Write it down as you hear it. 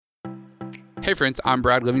Hey friends, I'm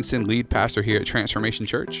Brad Livingston, lead pastor here at Transformation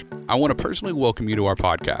Church. I want to personally welcome you to our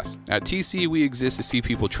podcast. At TC, we exist to see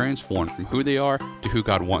people transformed from who they are to who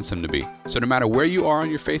God wants them to be. So no matter where you are on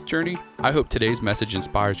your faith journey, I hope today's message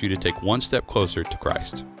inspires you to take one step closer to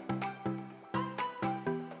Christ.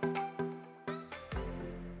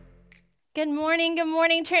 Good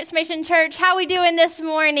morning, Transformation Church. How we doing this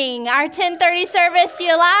morning? Our 10:30 service,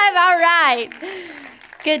 you alive? All right.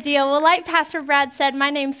 Good deal. Well, like Pastor Brad said,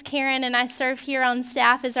 my name's Karen, and I serve here on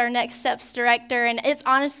staff as our Next Steps Director, and it's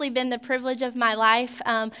honestly been the privilege of my life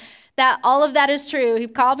that all of that is true. He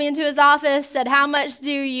called me into his office, said, "How much do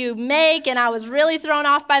you make?" And I was really thrown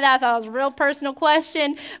off by that. I thought it was a real personal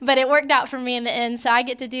question, but it worked out for me in the end. So I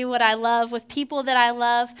get to do what I love with people that I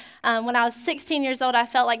love. When I was 16 years old, I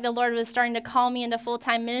felt like the Lord was starting to call me into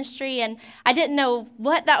full-time ministry, and I didn't know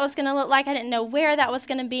what that was going to look like. I didn't know where that was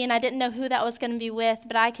going to be, and I didn't know who that was going to be with.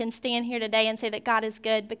 But I can stand here today and say that God is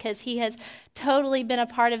good because he has totally been a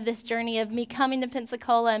part of this journey of me coming to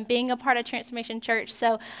Pensacola and being a part of Transformation Church.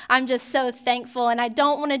 So I'm just so thankful, and I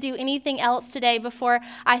don't want to do anything else today before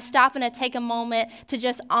I stop and I take a moment to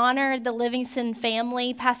just honor the Livingston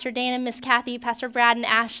family, Pastor Dan and Miss Kathy, Pastor Brad and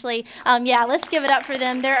Ashley. Let's give it up for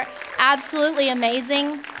them. They're absolutely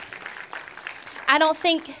amazing. I don't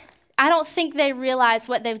think they realize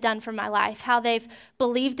what they've done for my life, how they've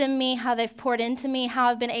believed in me, how they've poured into me, how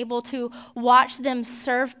I've been able to watch them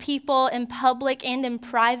serve people in public and in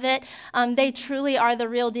private. They truly are the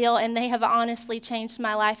real deal, and they have honestly changed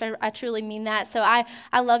my life. I truly mean that. So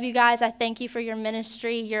I love you guys. I thank you for your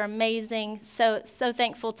ministry. You're amazing. So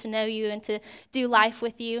thankful to know you and to do life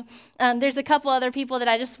with you. There's a couple other people that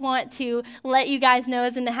I just want to let you guys know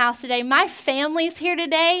is in the house today. My family's here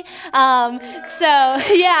today.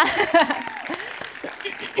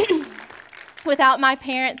 Without my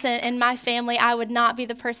parents and my family, I would not be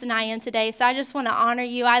the person I am today. So I just want to honor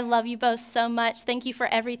you. I love you both so much. Thank you for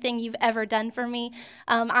everything you've ever done for me.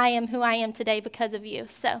 I am who I am today because of you.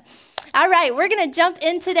 So, all right, we're going to jump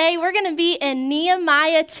in today. We're going to be in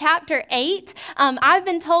Nehemiah chapter 8. I've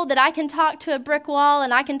been told that I can talk to a brick wall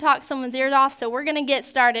and I can talk someone's ears off, so we're going to get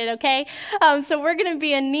started, okay? So we're going to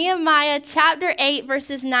be in Nehemiah chapter 8,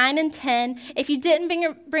 verses 9 and 10. If you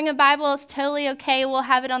didn't bring a Bible, it's totally okay. We'll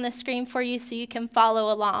have it on the screen for you so you can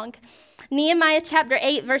follow along. Nehemiah chapter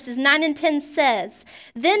 8, verses 9 and 10 says,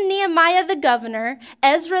 "Then Nehemiah the governor,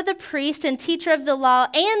 Ezra the priest and teacher of the law,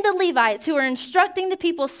 and the Levites who were instructing the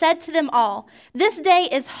people said to them all, 'This day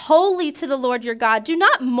is holy to the Lord your God. Do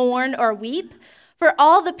not mourn or weep.' For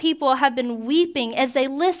all the people have been weeping as they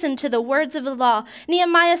listened to the words of the law.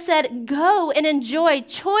 Nehemiah said, 'Go and enjoy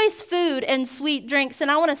choice food and sweet drinks.'"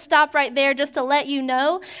 And I want to stop right there just to let you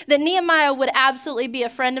know that Nehemiah would absolutely be a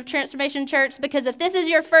friend of Transformation Church, because if this is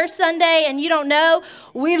your first Sunday and you don't know,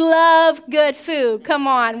 we love good food. Come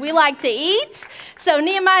on, we like to eat. So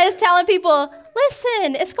Nehemiah is telling people,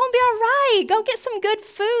 listen, it's going to be all right. Go get some good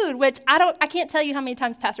food, which I can't tell you how many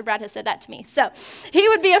times Pastor Brad has said that to me. So he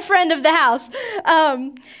would be a friend of the house.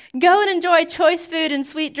 Go and enjoy choice food and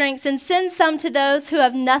sweet drinks, and send some to those who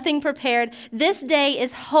have nothing prepared. This day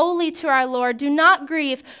is holy to our Lord. Do not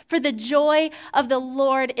grieve, for the joy of the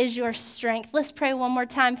Lord is your strength. Let's pray one more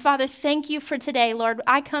time. Father, thank you for today, Lord.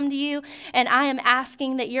 I come to you, and I am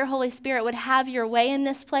asking that your Holy Spirit would have your way in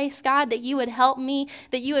this place, God, that you would help me,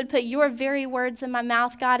 that you would put your very words in my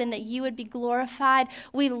mouth, God, and that you would be glorified.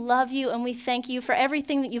 We love you, and we thank you for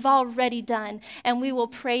everything that you've already done, and we will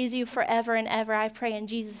praise you forever and ever. I pray in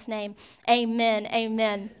Jesus' name. Amen.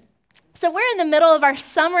 Amen. So we're in the middle of our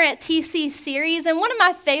Summer at TC series, and one of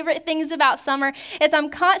my favorite things about summer is I'm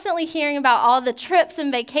constantly hearing about all the trips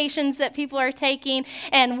and vacations that people are taking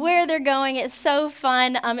and where they're going. It's so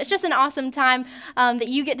fun. It's just an awesome time that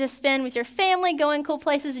you get to spend with your family, going cool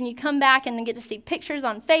places, and you come back and get to see pictures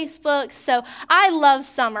on Facebook. So I love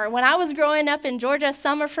summer. When I was growing up in Georgia,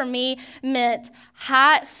 summer for me meant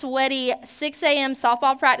hot, sweaty 6 a.m.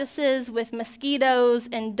 softball practices with mosquitoes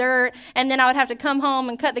and dirt, and then I would have to come home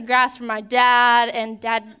and cut the grass for my dad, and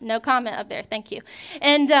dad, no comment up there, thank you.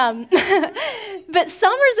 And but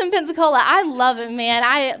summers in Pensacola, I love it, man.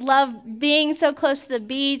 I love being so close to the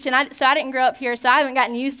beach, and I didn't grow up here, so I haven't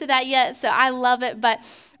gotten used to that yet, so I love it. But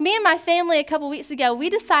me and my family a couple weeks ago,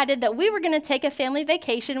 we decided that we were going to take a family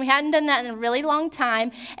vacation. We hadn't done that in a really long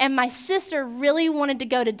time, and my sister really wanted to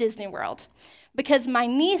go to Disney World. Because my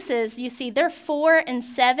nieces, you see, they're 4 and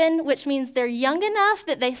 7, which means they're young enough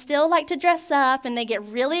that they still like to dress up and they get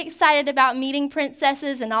really excited about meeting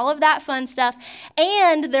princesses and all of that fun stuff.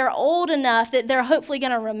 And they're old enough that they're hopefully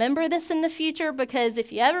going to remember this in the future, because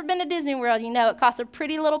if you've ever been to Disney World, you know it costs a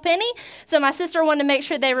pretty little penny. So my sister wanted to make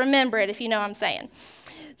sure they remember it, if you know what I'm saying.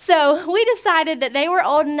 So we decided that they were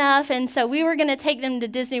old enough, and so we were going to take them to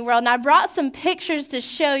Disney World. And I brought some pictures to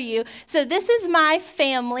show you. So this is my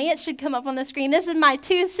family. It should come up on the screen. This is my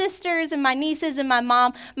 2 sisters and my nieces and my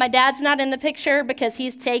mom. My dad's not in the picture because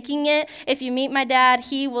he's taking it. If you meet my dad,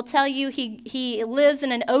 he will tell you he lives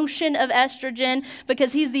in an ocean of estrogen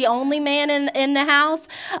because he's the only man in the house.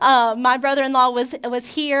 My brother-in-law was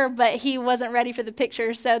here, but he wasn't ready for the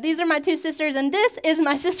picture. So these are my 2 sisters, and this is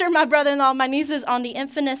my sister, my brother-in-law, my nieces on the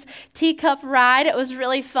Infinite teacup ride. It was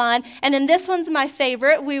really fun. And then this one's my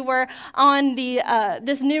favorite. We were on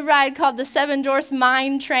this new ride called the Seven Dwarfs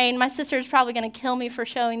Mine Train. My sister's probably going to kill me for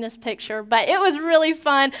showing this picture, but it was really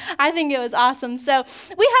fun. I think it was awesome. So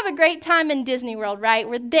we have a great time in Disney World, right?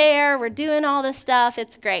 We're there, we're doing all this stuff.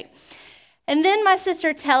 It's great. And then my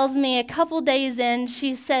sister tells me a couple days in,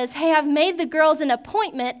 she says, "Hey, I've made the girls an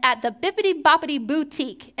appointment at the Bippity Boppity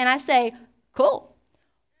Boutique." And I say, "Cool.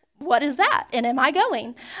 What is that? And am I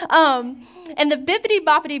going?" And the Bippity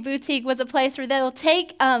Boppity Boutique was a place where they'll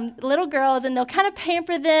take little girls and they'll kind of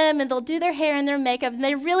pamper them and they'll do their hair and their makeup and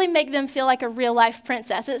they really make them feel like a real life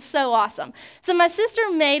princess. It's so awesome. So my sister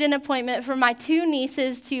made an appointment for my 2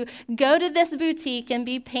 nieces to go to this boutique and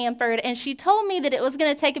be pampered, and she told me that it was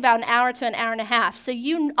going to take about an hour to an hour and a half. So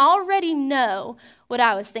you already know what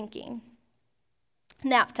I was thinking.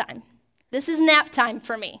 Nap time. This is nap time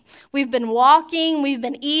for me. We've been walking, we've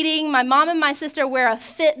been eating. My mom and my sister wear a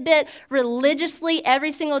Fitbit religiously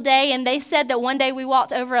every single day, and they said that one day we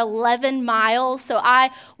walked over 11 miles, so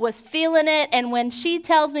I was feeling it. And when she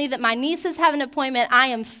tells me that my nieces have an appointment, I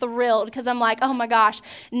am thrilled because I'm like, oh my gosh,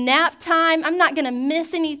 nap time. I'm not going to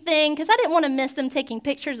miss anything because I didn't want to miss them taking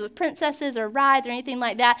pictures with princesses or rides or anything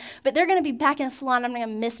like that, but they're going to be back in the salon. I'm not going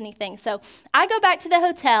to miss anything. So I go back to the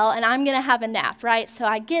hotel, and I'm going to have a nap, right? So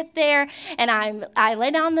I get there, and I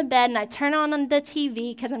lay down on the bed and I turn on the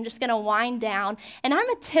TV because I'm just going to wind down. And I'm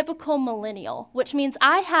a typical millennial, which means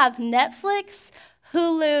I have Netflix,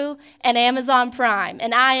 Hulu, and Amazon Prime,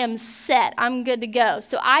 and I am set. I'm good to go.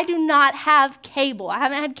 So I do not have cable. I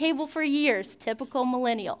haven't had cable for years, typical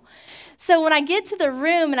millennial. So when I get to the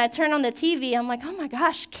room and I turn on the TV, I'm like, oh my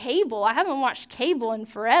gosh, cable. I haven't watched cable in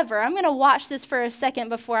forever. I'm going to watch this for a second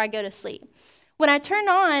before I go to sleep. When I turned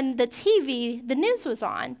on the TV, the news was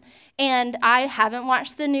on, and I haven't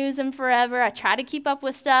watched the news in forever. I try to keep up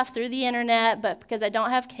with stuff through the internet, but because I don't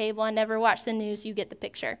have cable, I never watch the news. You get the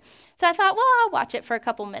picture. So I thought, well, I'll watch it for a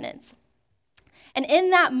couple minutes. And in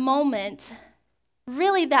that moment,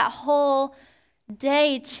 really that whole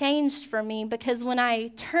day changed for me, because when I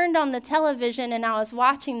turned on the television and I was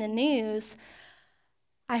watching the news,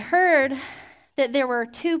 I heard that there were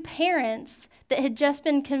 2 parents that had just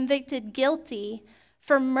been convicted guilty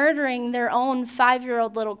for murdering their own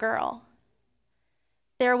 5-year-old little girl.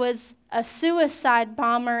 There was a suicide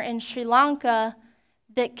bomber in Sri Lanka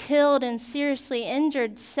that killed and seriously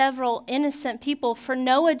injured several innocent people for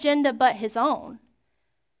no agenda but his own.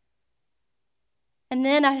 And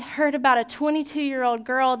then I heard about a 22-year-old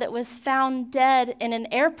girl that was found dead in an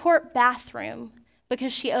airport bathroom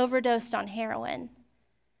because she overdosed on heroin.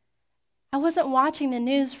 I wasn't watching the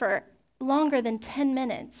news for longer than 10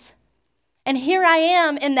 minutes. And here I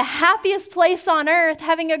am in the happiest place on earth,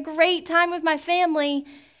 having a great time with my family,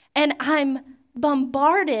 and I'm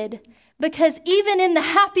bombarded because even in the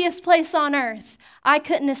happiest place on earth, I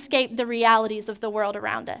couldn't escape the realities of the world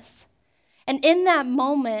around us. And in that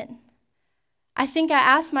moment, I think I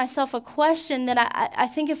asked myself a question that I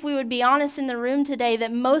think if we would be honest in the room today,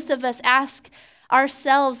 that most of us ask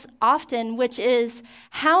ourselves often, which is,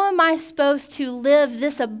 how am I supposed to live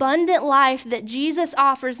this abundant life that Jesus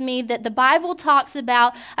offers me, that the Bible talks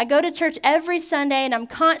about? I go to church every Sunday and I'm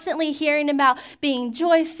constantly hearing about being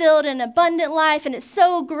joy-filled and abundant life, and it's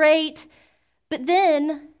so great. But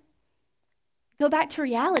then go back to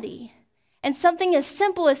reality. And something as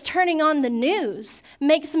simple as turning on the news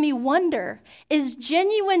makes me wonder, is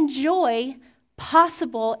genuine joy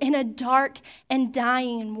possible in a dark and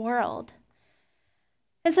dying world?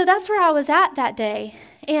 And so that's where I was at that day.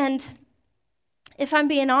 And if I'm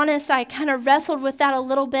being honest, I kind of wrestled with that a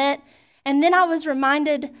little bit. And then I was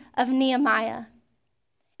reminded of Nehemiah.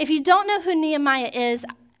 If you don't know who Nehemiah is,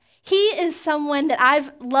 he is someone that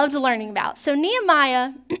I've loved learning about. So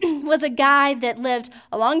Nehemiah was a guy that lived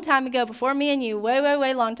a long time ago, before me and you, way, way,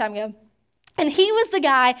 way long time ago. And he was the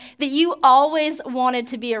guy that you always wanted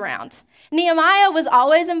to be around. Nehemiah was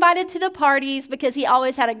always invited to the parties because he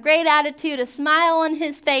always had a great attitude, a smile on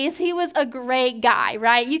his face. He was a great guy,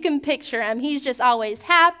 right? You can picture him. He's just always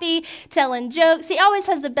happy, telling jokes. He always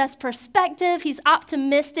has the best perspective. He's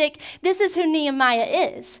optimistic. This is who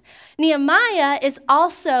Nehemiah is. Nehemiah is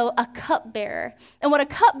also a cupbearer. And what a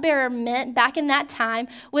cupbearer meant back in that time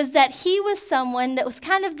was that he was someone that was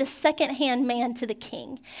kind of the second-hand man to the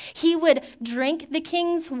king. He would drink the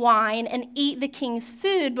king's wine and eat the king's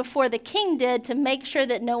food before the king did to make sure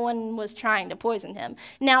that no one was trying to poison him.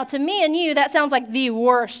 Now, to me and you, that sounds like the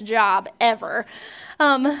worst job ever.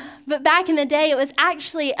 But back in the day, it was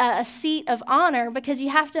actually a seat of honor because you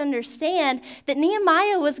have to understand that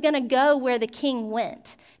Nehemiah was going to go where the king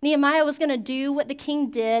went. Nehemiah was going to do what the king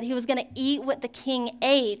did. He was going to eat what the king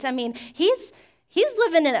ate. I mean, he's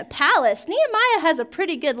living in a palace. Nehemiah has a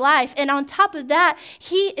pretty good life. And on top of that,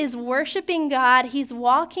 he is worshiping God. He's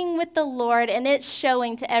walking with the Lord, and it's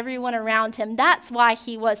showing to everyone around him. That's why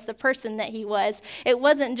he was the person that he was. It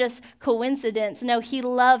wasn't just coincidence. No, he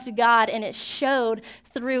loved God, and it showed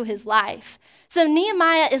through his life. So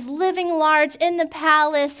Nehemiah is living large in the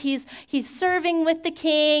palace. He's serving with the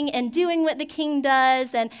king and doing what the king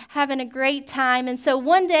does and having a great time. And so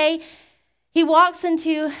one day he walks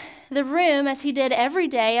into the room as he did every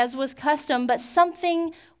day, as was custom, but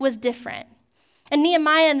something was different. And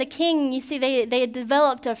Nehemiah and the king, you see, they had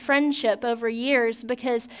developed a friendship over years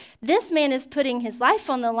because this man is putting his life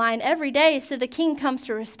on the line every day, so the king comes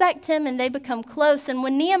to respect him and they become close. And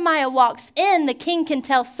when Nehemiah walks in, the king can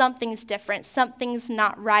tell something's different, something's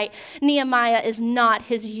not right. Nehemiah is not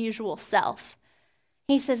his usual self.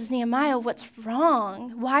 He says, Nehemiah, what's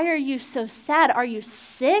wrong? Why are you so sad? Are you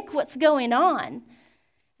sick? What's going on?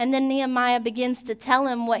 And then Nehemiah begins to tell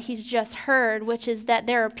him what he's just heard, which is that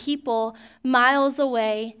there are people miles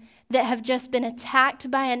away that have just been attacked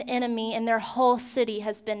by an enemy and their whole city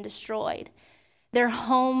has been destroyed. Their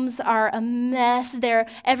homes are a mess.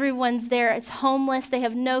 Everyone's there. It's homeless. They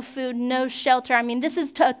have no food, no shelter. I mean, this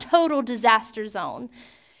is a total disaster zone.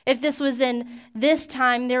 If this was in this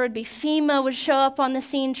time, there would be FEMA would show up on the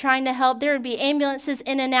scene trying to help. There would be ambulances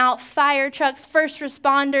in and out, fire trucks, first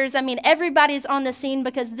responders. I mean, everybody's on the scene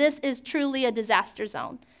because this is truly a disaster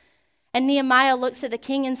zone. And Nehemiah looks at the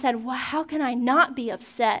king and said, well, how can I not be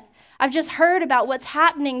upset? I've just heard about what's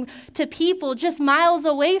happening to people just miles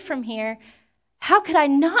away from here. How could I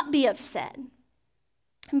not be upset?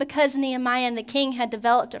 And because Nehemiah and the king had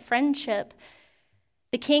developed a friendship,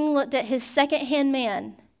 the king looked at his second-hand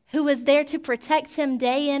man who was there to protect him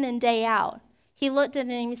day in and day out. He looked at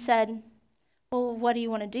him and he said, well, what do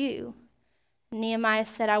you want to do? And Nehemiah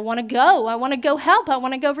said, I want to go. I want to go help. I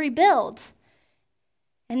want to go rebuild.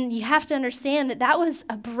 And you have to understand that that was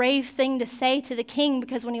a brave thing to say to the king,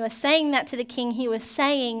 because when he was saying that to the king, he was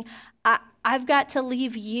saying, I've got to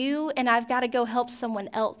leave you and I've got to go help someone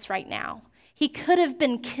else right now. He could have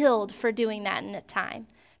been killed for doing that in the time.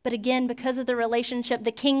 But again, because of the relationship,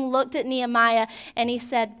 the king looked at Nehemiah and he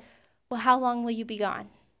said, well, how long will you be gone?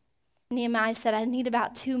 Nehemiah said, I need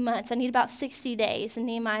about 2 months. I need about 60 days. And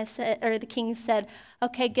the king said,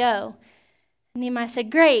 okay, go. And Nehemiah said,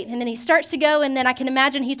 great. And then he starts to go, and then I can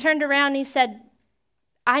imagine he turned around and he said,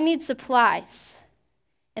 I need supplies.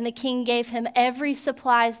 And the king gave him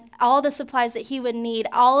all the supplies that he would need,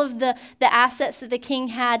 all of the assets that the king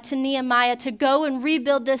had to Nehemiah to go and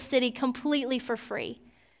rebuild this city completely for free.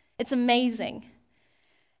 It's amazing.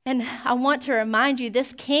 And I want to remind you,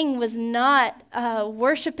 this king was not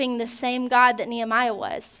worshiping the same God that Nehemiah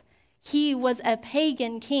was. He was a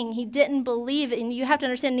pagan king. He didn't believe it. And you have to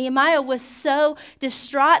understand, Nehemiah was so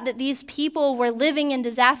distraught that these people were living in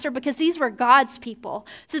disaster because these were God's people.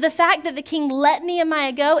 So the fact that the king let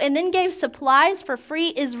Nehemiah go and then gave supplies for free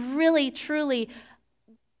is really, truly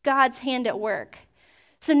God's hand at work.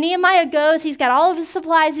 So Nehemiah goes, he's got all of his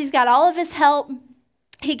supplies, he's got all of his help.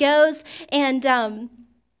 He goes and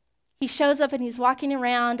he shows up and he's walking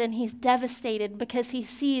around and he's devastated because he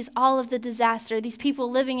sees all of the disaster, these people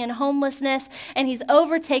living in homelessness, and he's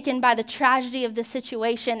overtaken by the tragedy of the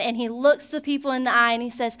situation. And he looks the people in the eye and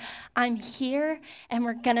he says, I'm here and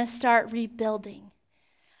we're going to start rebuilding.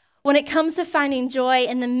 When it comes to finding joy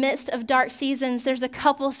in the midst of dark seasons, there's a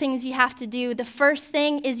couple things you have to do. The first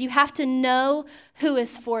thing is you have to know who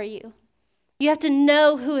is for you. You have to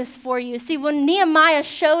know who is for you. See, when Nehemiah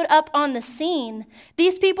showed up on the scene,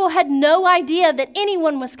 these people had no idea that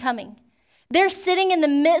anyone was coming. They're sitting in the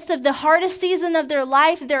midst of the hardest season of their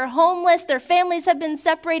life. They're homeless. Their families have been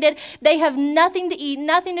separated. They have nothing to eat,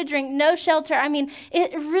 nothing to drink, no shelter. I mean,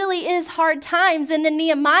 it really is hard times. And then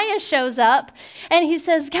Nehemiah shows up and he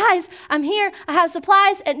says, guys, I'm here. I have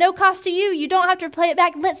supplies at no cost to you. You don't have to pay it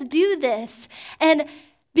back. Let's do this. And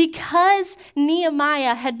because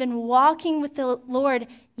Nehemiah had been walking with the Lord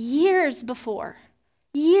years before,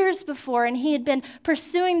 and he had been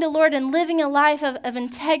pursuing the Lord and living a life of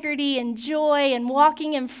integrity and joy and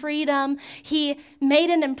walking in freedom, he made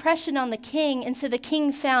an impression on the king, and so the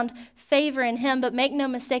king found favor in him. But make no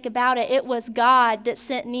mistake about it, it was God that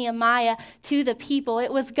sent Nehemiah to the people.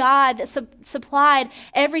 It was God that supplied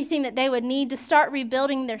everything that they would need to start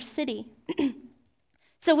rebuilding their city.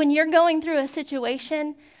 So when you're going through a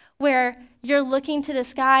situation where you're looking to the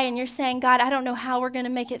sky and you're saying, God, I don't know how we're going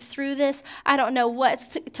to make it through this. I don't know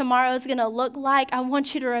what tomorrow is going to look like. I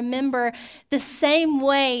want you to remember the same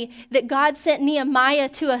way that God sent Nehemiah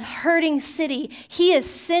to a hurting city, he is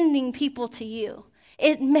sending people to you.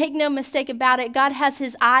 Make no mistake about it, God has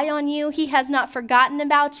his eye on you. He has not forgotten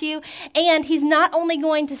about you. And he's not only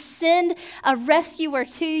going to send a rescuer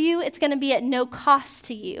to you, it's going to be at no cost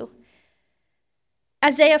to you.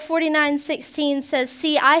 Isaiah 49:16 says,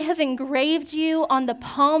 see, I have engraved you on the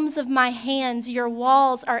palms of my hands. Your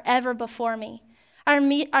walls are ever before me. I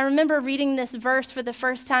remember reading this verse for the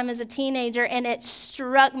first time as a teenager, and it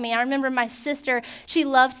struck me. I remember my sister, she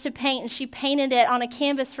loved to paint, and she painted it on a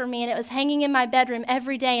canvas for me, and it was hanging in my bedroom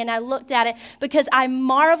every day, and I looked at it because I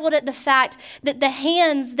marveled at the fact that the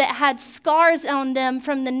hands that had scars on them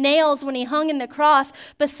from the nails when he hung in the cross,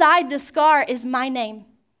 beside the scar is my name.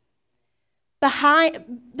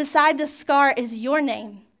 Beside the scar is your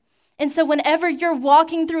name. And so whenever you're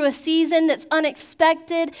walking through a season that's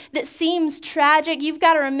unexpected, that seems tragic, you've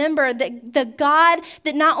got to remember that the God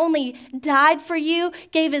that not only died for you,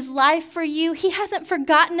 gave his life for you, he hasn't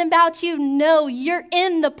forgotten about you. No, you're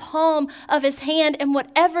in the palm of his hand, and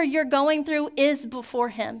whatever you're going through is before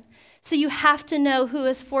him. So you have to know who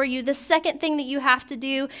is for you. The second thing that you have to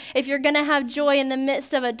do if you're going to have joy in the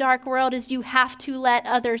midst of a dark world is you have to let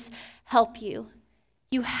others help you.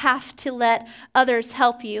 You have to let others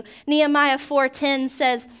help you. Nehemiah 4:10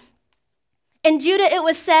 says, in Judah it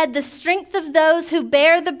was said, the strength of those who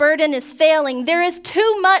bear the burden is failing. There is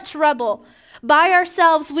too much rubble. By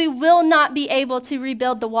ourselves we will not be able to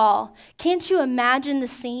rebuild the wall. Can't you imagine the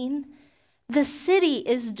scene? The city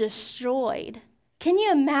is destroyed. Can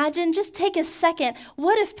you imagine? Just take a second.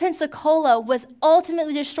 What if Pensacola was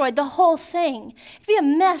ultimately destroyed, the whole thing? It'd be a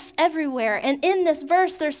mess everywhere. And in this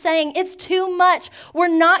verse, they're saying it's too much. We're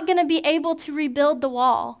not going to be able to rebuild the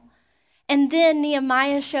wall. And then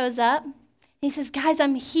Nehemiah shows up. He says, guys,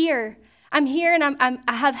 I'm here. I'm here and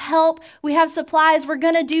I have help. We have supplies. We're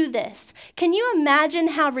going to do this. Can you imagine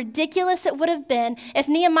how ridiculous it would have been if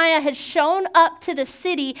Nehemiah had shown up to the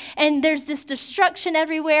city and there's this destruction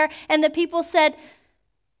everywhere and the people said,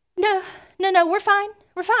 no, we're fine.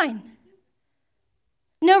 We're fine.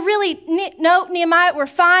 No, really, no, Nehemiah, we're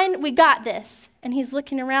fine. We got this. And he's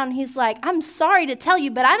looking around and he's like, I'm sorry to tell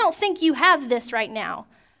you, but I don't think you have this right now.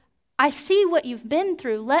 I see what you've been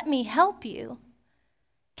through. Let me help you.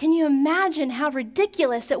 Can you imagine how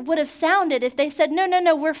ridiculous it would have sounded if they said,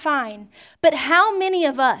 no, we're fine? But how many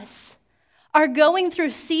of us are going through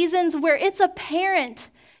seasons where it's apparent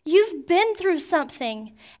you've been through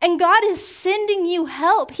something and God is sending you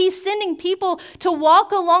help? He's sending people to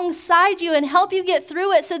walk alongside you and help you get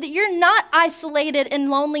through it so that you're not isolated in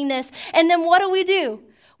loneliness. And then what do?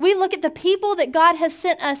 We look at the people that God has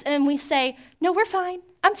sent us and we say, no, we're fine.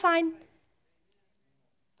 I'm fine.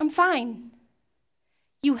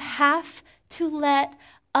 You have to let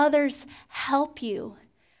others help you.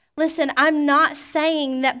 Listen, I'm not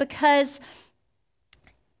saying that because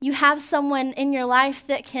you have someone in your life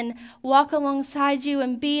that can walk alongside you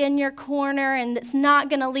and be in your corner and that's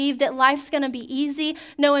not going to leave, that life's going to be easy.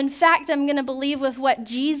 No, in fact, I'm going to believe with what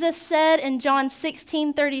Jesus said in John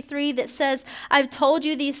 16:33 that says, I've told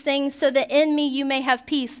you these things so that in me you may have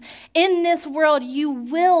peace. In this world you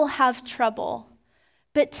will have trouble.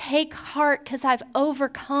 But take heart because I've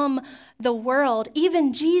overcome the world.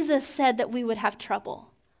 Even Jesus said that we would have trouble.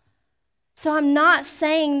 So I'm not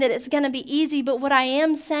saying that it's going to be easy, but what I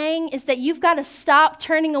am saying is that you've got to stop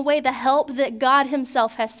turning away the help that God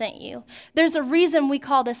himself has sent you. There's a reason we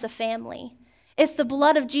call this a family. It's the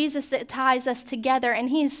blood of Jesus that ties us together, and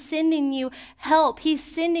he's sending you help. He's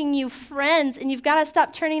sending you friends, and you've got to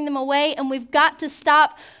stop turning them away, and we've got to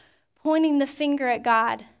stop pointing the finger at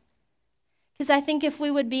God. Because I think if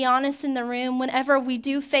we would be honest in the room, whenever we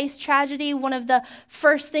do face tragedy, one of the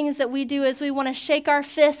first things that we do is we want to shake our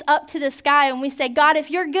fists up to the sky and we say, God,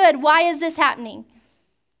 if you're good, why is this happening?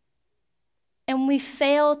 And we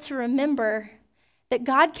fail to remember that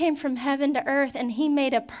God came from heaven to earth and he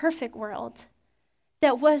made a perfect world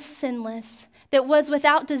that was sinless, that was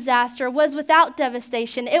without disaster, was without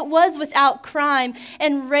devastation. It was without crime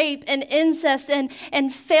and rape and incest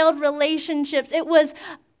and failed relationships. It was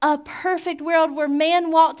a perfect world where man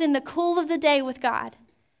walked in the cool of the day with God.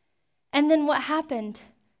 And then what happened?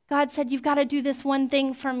 God said, you've got to do this one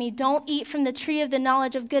thing for me. Don't eat from the tree of the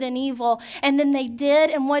knowledge of good and evil. And then they did,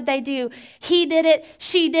 and what'd they do? He did it,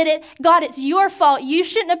 she did it. God, it's your fault. You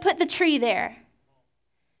shouldn't have put the tree there.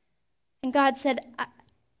 And God said,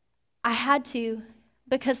 I had to,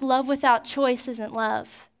 because love without choice isn't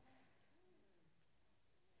love.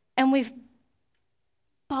 And we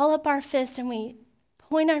ball up our fist and we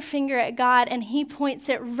point our finger at God, and he points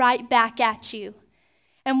it right back at you.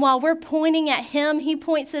 And while we're pointing at him, he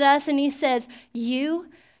points at us and he says, you,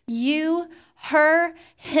 her,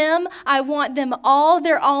 him, I want them all.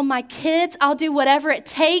 They're all my kids. I'll do whatever it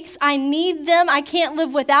takes. I need them. I can't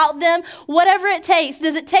live without them. Whatever it takes.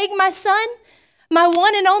 Does it take my son, my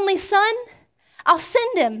one and only son? I'll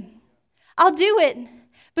send him. I'll do it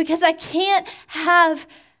because I can't have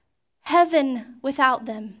heaven without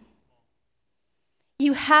them.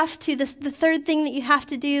 You have to, the third thing that you have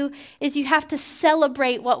to do is you have to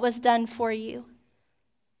celebrate what was done for you.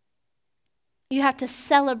 You have to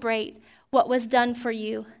celebrate what was done for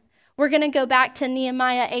you. We're going to go back to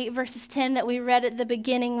Nehemiah 8 verses 10 that we read at the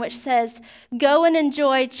beginning, which says, go and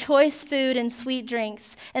enjoy choice food and sweet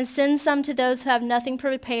drinks, and send some to those who have nothing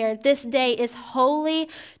prepared. This day is holy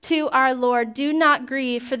to our Lord. Do not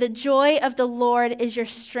grieve, for the joy of the Lord is your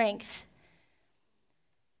strength.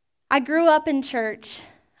 I grew up in church.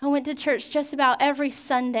 I went to church just about every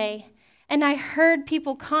Sunday, and I heard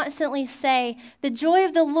people constantly say, the joy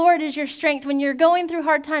of the Lord is your strength. When you're going through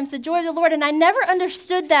hard times, the joy of the Lord. And I never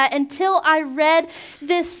understood that until I read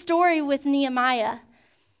this story with Nehemiah.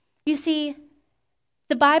 You see,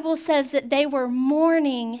 the Bible says that they were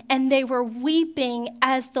mourning and they were weeping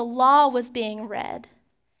as the law was being read.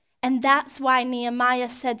 And that's why Nehemiah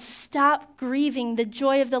said, stop grieving. The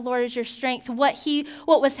joy of the Lord is your strength.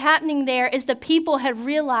 What was happening there is the people had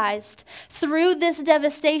realized through this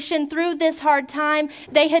devastation, through this hard time,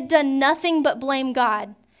 they had done nothing but blame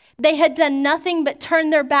God. They had done nothing but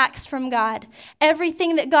turn their backs from God.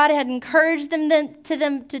 Everything that God had encouraged them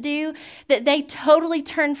to do, that they totally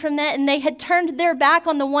turned from that, and they had turned their back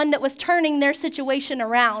on the one that was turning their situation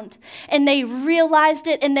around. And they realized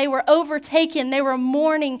it, and they were overtaken. They were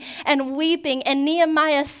mourning and weeping. And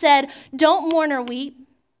Nehemiah said, don't mourn or weep.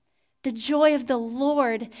 The joy of the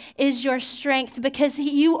Lord is your strength, because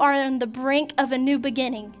you are on the brink of a new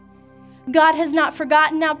beginning. God has not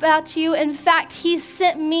forgotten about you. In fact, he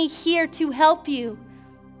sent me here to help you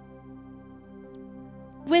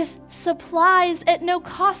with supplies at no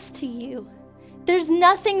cost to you. There's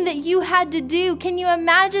nothing that you had to do. Can you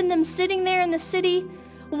imagine them sitting there in the city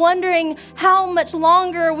wondering, how much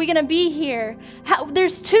longer are we going to be here?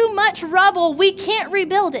 There's too much rubble. We can't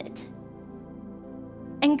rebuild it.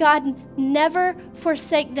 And God never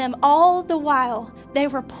forsake them. All the while, they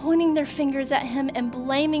were pointing their fingers at him and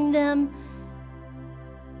blaming them.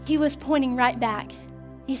 He was pointing right back.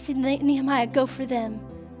 He said, Nehemiah, go for them.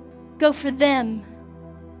 Go for them.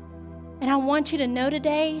 And I want you to know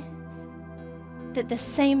today that the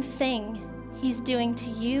same thing he's doing to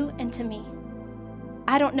you and to me.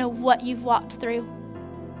 I don't know what you've walked through.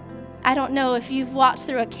 I don't know if you've walked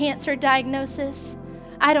through a cancer diagnosis.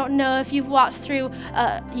 I don't know if you've walked through,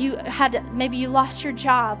 maybe you lost your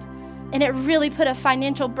job and it really put a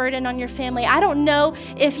financial burden on your family. I don't know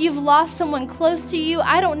if you've lost someone close to you.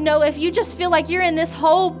 I don't know if you just feel like you're in this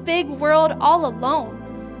whole big world all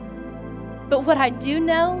alone. But what I do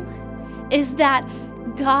know is that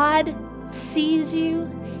God sees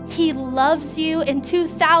you. He loves you. And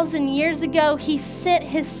 2,000 years ago, he sent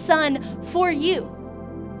his son for you,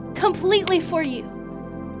 completely for you.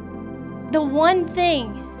 The one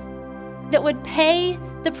thing that would pay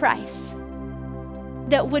the price,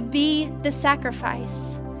 that would be the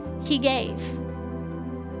sacrifice he gave.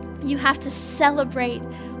 You have to celebrate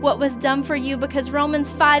what was done for you, because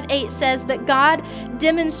Romans 5:8 says, but God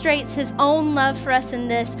demonstrates his own love for us in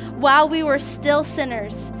this: while we were still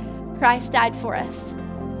sinners, Christ died for us.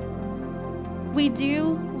 We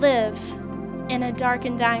do live in a dark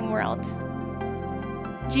and dying world.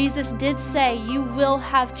 Jesus did say, you will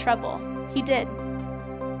have trouble. He did.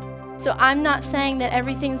 So I'm not saying that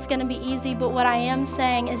everything's going to be easy, but what I am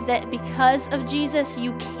saying is that because of Jesus,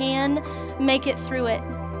 you can make it through it.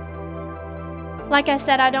 Like I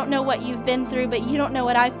said, I don't know what you've been through, but you don't know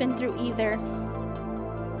what I've been through either.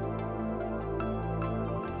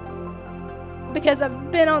 Because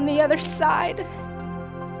I've been on the other side.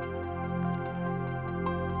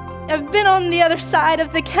 I've been on the other side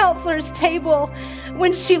of the counselor's table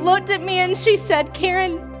when she looked at me and she said,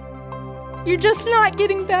 "Karen, you're just not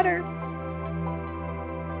getting better.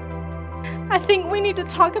 I think we need to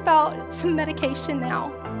talk about some medication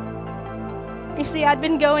now." You see, I'd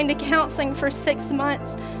been going to counseling for 6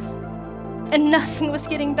 months and nothing was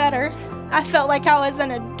getting better. I felt like I was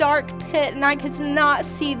in a dark pit and I could not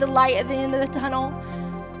see the light at the end of the tunnel.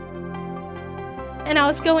 And I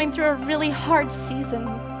was going through a really hard season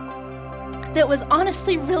that was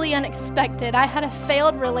honestly really unexpected. I had a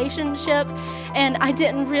failed relationship and I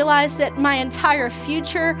didn't realize that my entire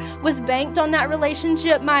future was banked on that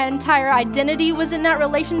relationship. My entire identity was in that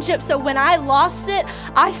relationship. So when I lost it,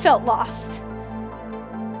 I felt lost.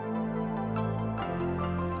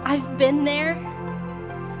 I've been there,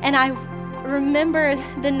 and I remember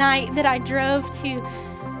the night that I drove to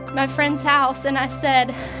my friend's house and I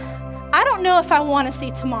said, "I don't know if I want to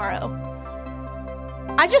see tomorrow.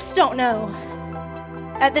 I just don't know."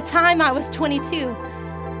 At the time, I was 22.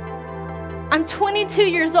 I'm 22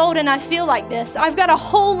 years old and I feel like this. I've got a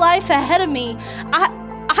whole life ahead of me.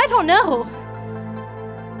 I don't know.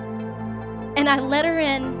 And I let her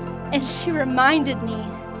in and she reminded me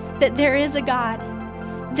that there is a God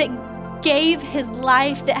that gave his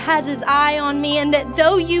life, that has his eye on me, and that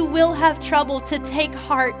though you will have trouble, to take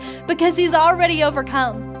heart because he's already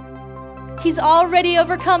overcome. He's already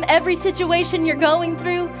overcome every situation you're going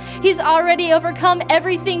through. He's already overcome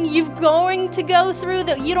everything you're going to go through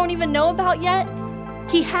that you don't even know about yet.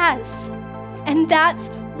 He has. And that's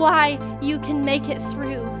why you can make it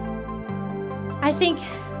through. I think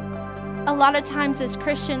a lot of times as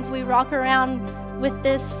Christians, we walk around with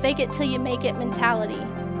this fake it till you make it mentality.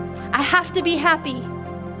 I have to be happy.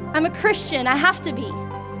 I'm a Christian. I have to be.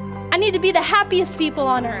 I need to be the happiest people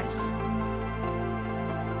on earth.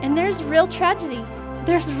 And there's real tragedy.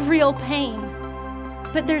 There's real pain.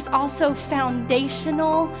 But there's also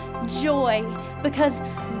foundational joy because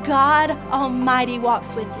God Almighty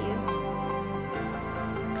walks with you.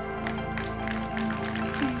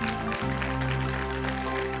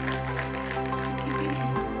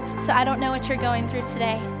 So I don't know what you're going through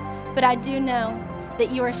today, but I do know that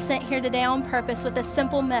you are sent here today on purpose with a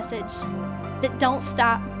simple message that don't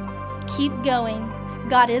stop, keep going.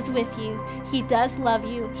 God is with you. He does love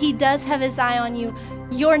you. He does have his eye on you.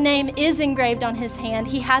 Your name is engraved on his hand.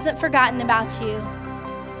 He hasn't forgotten about you.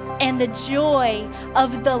 And the joy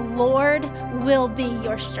of the Lord will be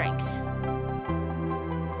your strength.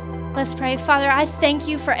 Let's pray. Father, I thank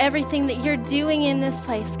you for everything that you're doing in this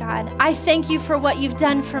place, God. I thank you for what you've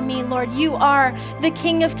done for me, Lord. You are the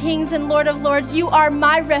King of Kings and Lord of Lords. You are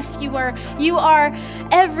my rescuer. You are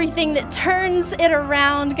everything that turns it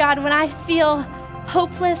around, God. When I feel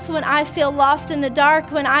hopeless, when I feel lost in the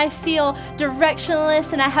dark, when I feel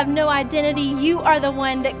directionless and I have no identity, you are the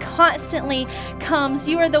one that constantly comes.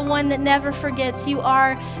 You are the one that never forgets. You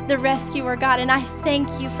are the rescuer, God. And I thank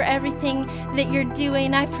you for everything that you're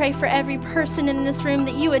doing. I pray for every person in this room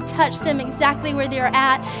that you would touch them exactly where they're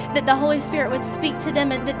at, that the Holy Spirit would speak to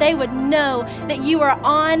them and that they would know that you are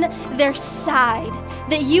on their side,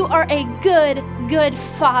 that you are a good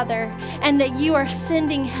Father, and that you are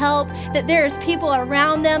sending help, that there is people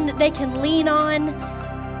around them that they can lean on,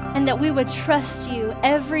 and that we would trust you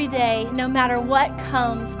every day, no matter what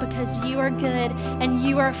comes, because you are good and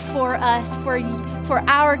you are for us, for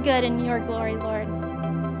our good and your glory, Lord.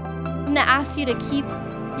 I'm going to ask you to keep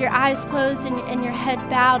your eyes closed and your head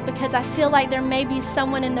bowed, because I feel like there may be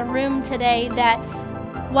someone in the room today that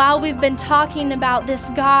while we've been talking about this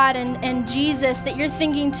God and Jesus, that you're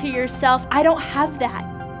thinking to yourself, I don't have that.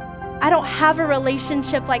 I don't have a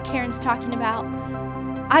relationship like Karen's talking about.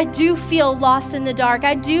 I do feel lost in the dark.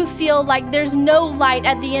 I do feel like there's no light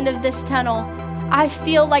at the end of this tunnel. I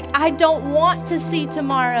feel like I don't want to see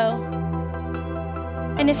tomorrow.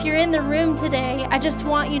 And if you're in the room today, I just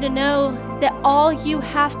want you to know that all you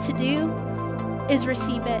have to do is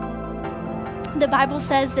receive it. The Bible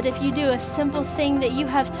says that if you do a simple thing, that you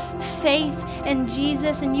have faith in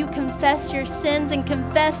Jesus and you confess your sins and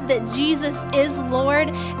confess that Jesus is Lord,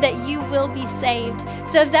 that you will be saved.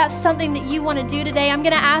 So if that's something that you want to do today, I'm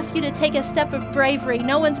going to ask you to take a step of bravery.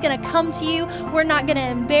 No one's going to come to you. We're not going to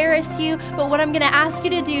embarrass you. But what I'm going to ask you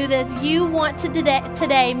to do, that if you want to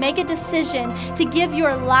today make a decision to give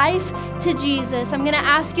your life to Jesus, I'm going to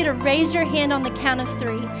ask you to raise your hand on the count of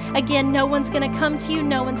 3. Again, no one's going to come to you.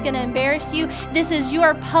 No one's going to embarrass you. This is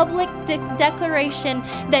your public declaration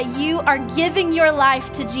that you are giving your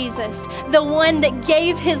life to Jesus, the one that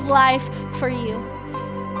gave his life for you.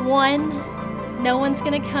 1, no one's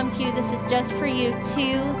going to come to you. This is just for you.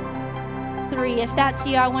 2, 3. If that's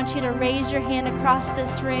you, I want you to raise your hand across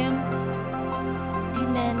this room.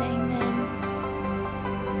 Amen, amen.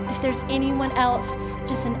 If there's anyone else,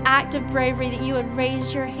 just an act of bravery that you would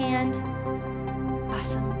raise your hand.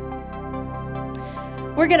 Awesome.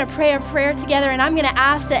 We're going to pray a prayer together, and I'm going to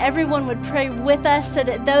ask that everyone would pray with us so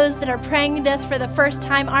that those that are praying this for the first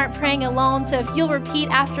time aren't praying alone. So if you'll repeat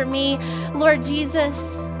after me, Lord Jesus,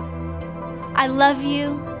 I love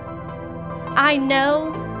you. I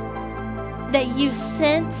know that you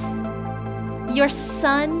sent your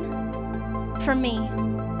Son for me.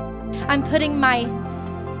 I'm putting my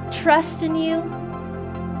trust in you.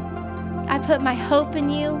 I put my hope in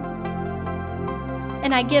you,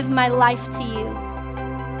 and I give my life to you.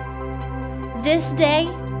 This day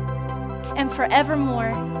and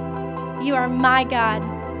forevermore, you are my God.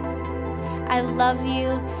 I love you,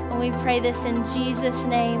 and we pray this in Jesus'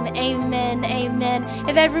 name. Amen, amen.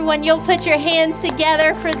 If everyone, you'll put your hands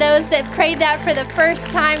together for those that prayed that for the first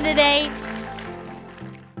time today.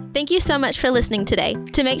 Thank you so much for listening today.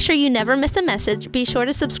 To make sure you never miss a message, be sure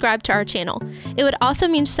to subscribe to our channel. It would also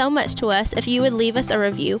mean so much to us if you would leave us a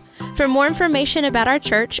review. For more information about our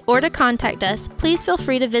church or to contact us, please feel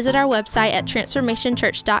free to visit our website at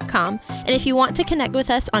transformationchurch.com. And if you want to connect with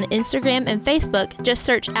us on Instagram and Facebook, just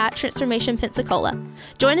search at Transformation Pensacola.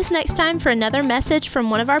 Join us next time for another message from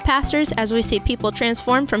one of our pastors as we see people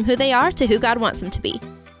transform from who they are to who God wants them to be.